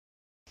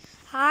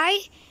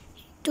Hi,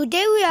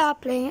 today we are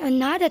playing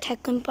another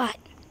taycoon part.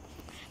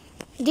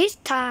 This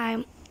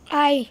time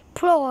I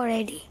pro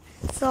already,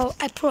 so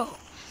I pro.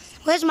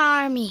 Where's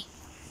my army?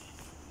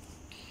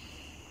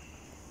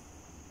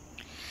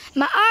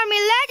 My army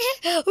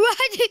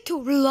ready to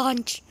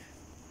launch.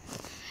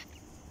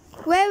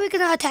 Where are we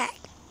gonna attack?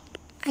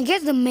 I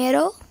guess the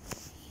middle.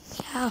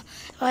 Yeah,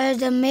 well,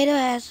 the middle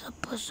has a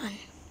person.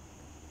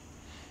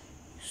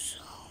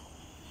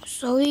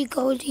 So we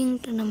go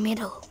into the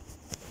middle.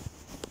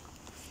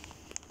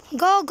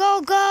 Go,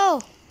 go,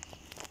 go!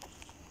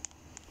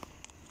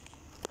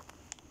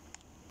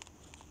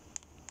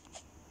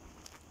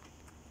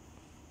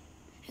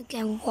 You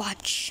can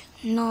watch.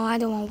 No, I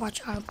don't want to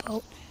watch our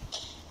boat.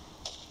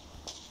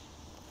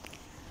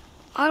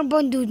 Our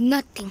boat do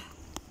nothing.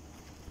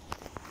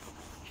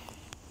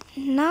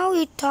 Now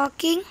we're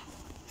talking.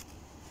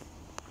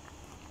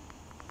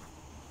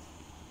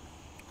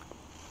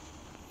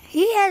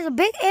 He has a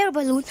big air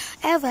balloon.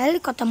 I have a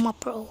helicopter, my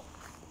pro.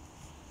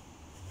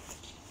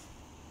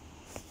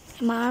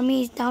 My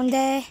army is down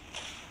there.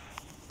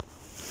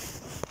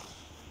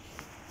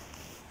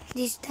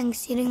 This tank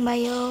sitting by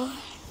you.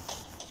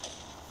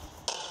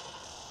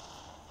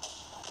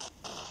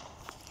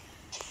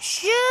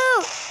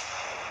 Shoot!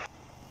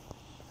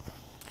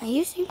 Are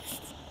you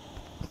serious?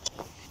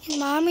 Is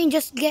my army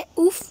just get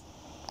oof?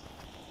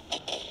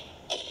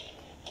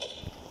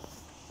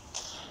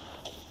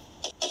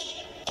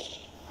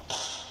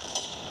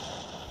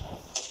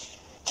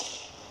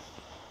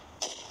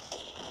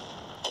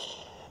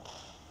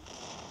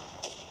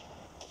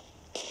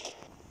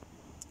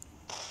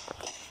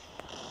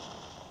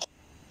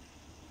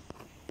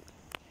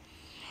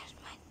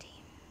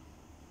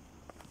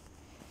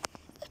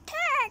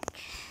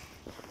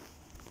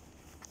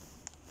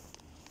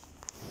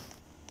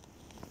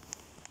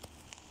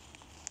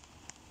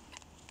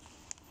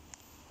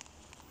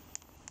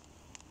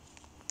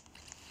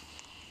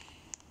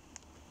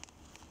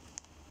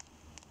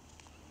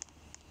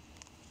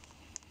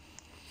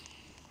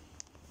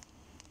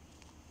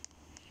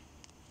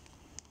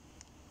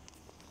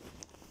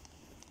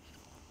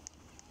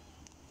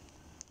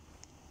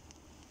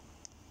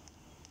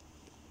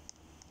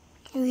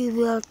 We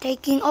will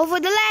taking over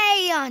the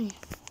land.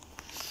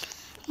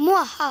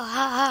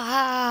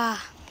 Mwahaha.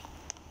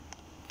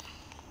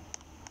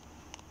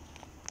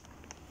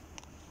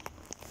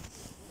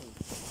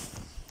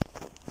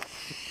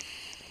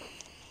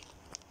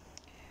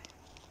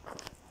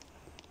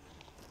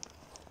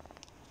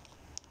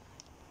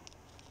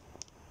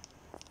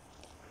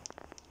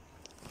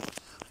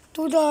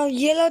 To the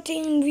yellow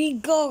team we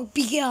go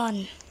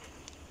begin.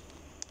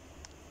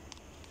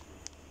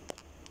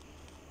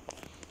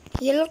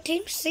 Yellow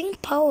team sing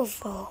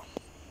powerful.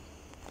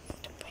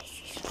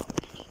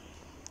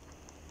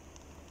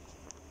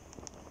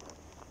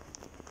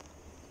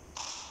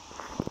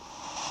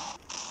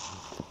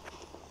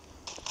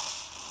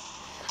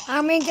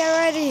 Army, get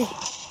ready.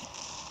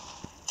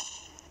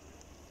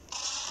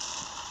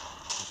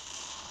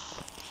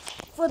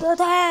 For the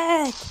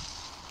attack.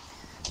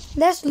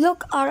 Let's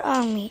look our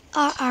army.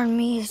 Our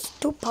army is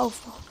too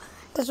powerful.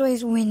 That's why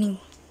it's winning.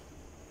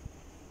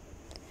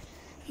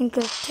 We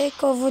could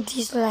take over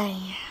this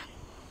land.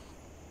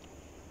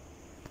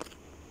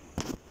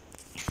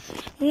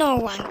 No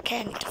one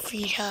can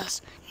defeat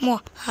us.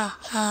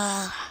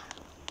 Mwahaha.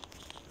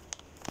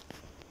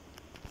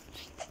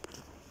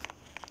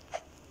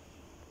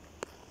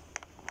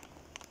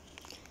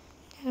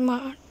 There's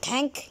my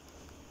tank.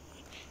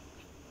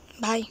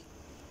 Bye.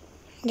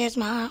 There's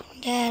one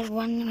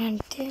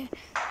and two.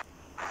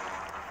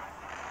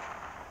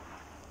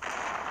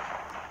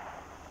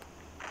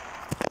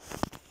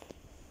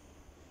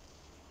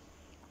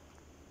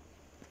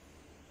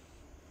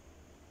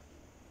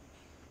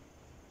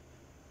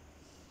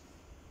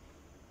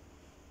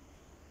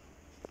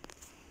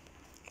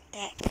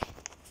 Attack.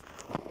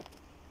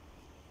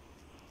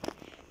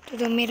 To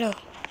the middle.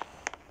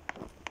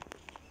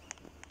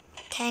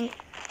 Tank,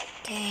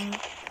 tank,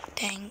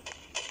 tank,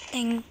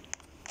 tank.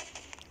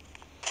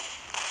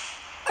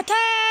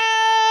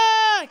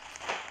 Attack!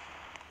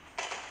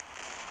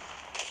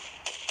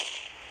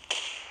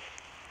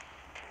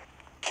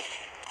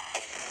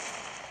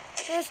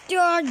 That's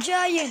your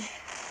giant.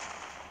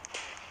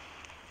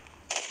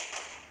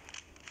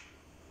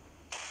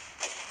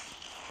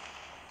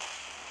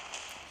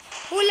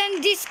 Who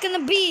land this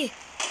gonna be?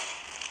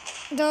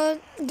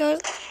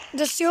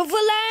 The silver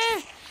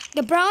land,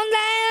 the brown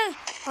land,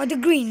 or the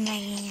green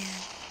land?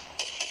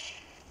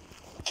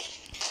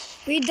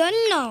 We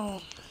don't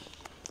know.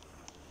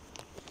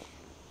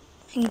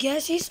 I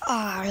guess it's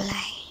our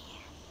land.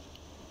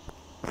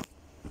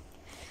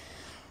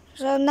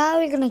 So now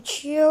we're gonna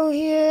chill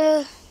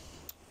here.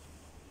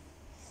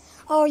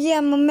 Oh yeah,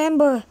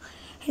 remember,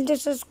 hit the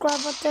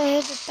subscribe button,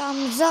 hit the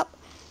thumbs up,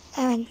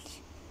 and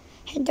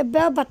hit the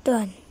bell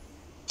button.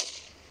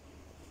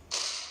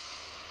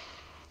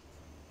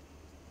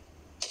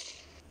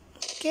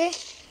 Okay?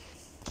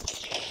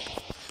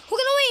 Who's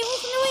gonna win?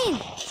 Who's gonna win?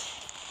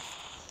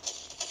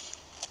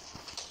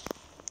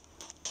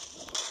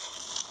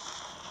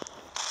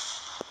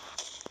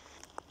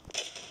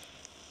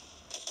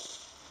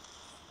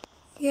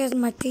 Here's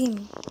my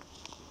team.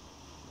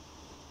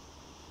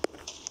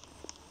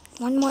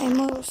 One more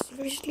ammo,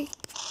 seriously?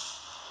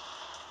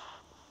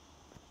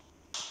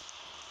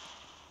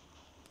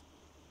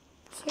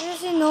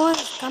 Seriously, no one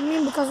is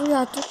coming because we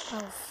are too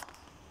close.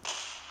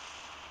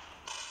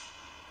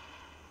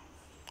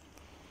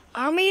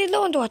 Army is the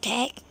one to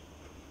attack.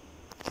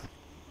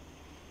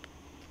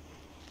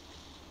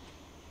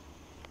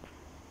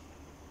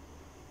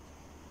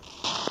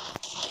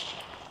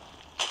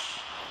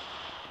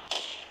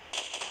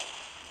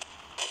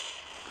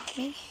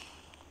 Army.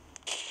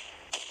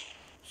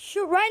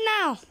 Shoot right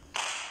now.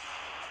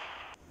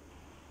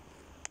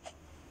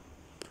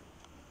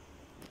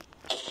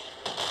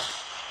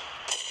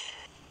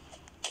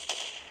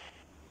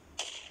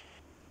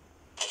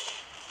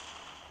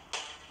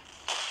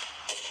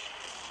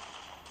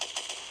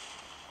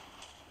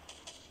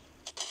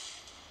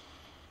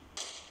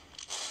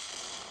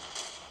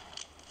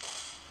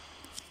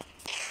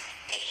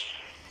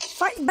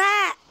 Fight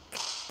back!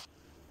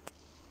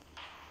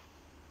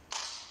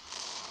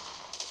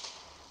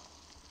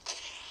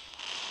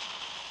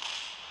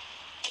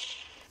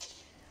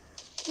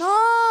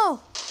 No!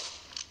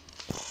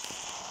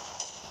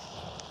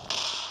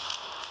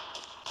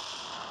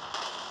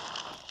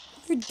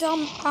 You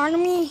dumb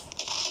army!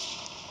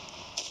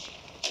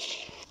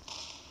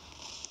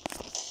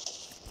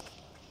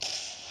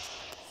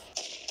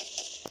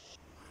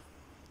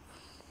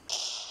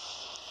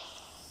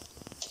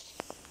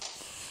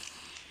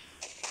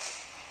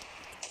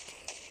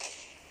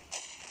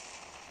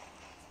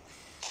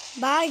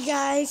 Bye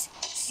guys,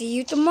 see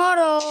you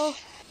tomorrow.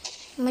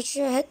 Make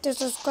sure to hit the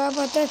subscribe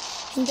button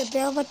and the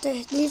bell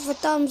button. Leave a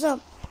thumbs up.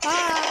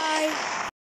 Bye.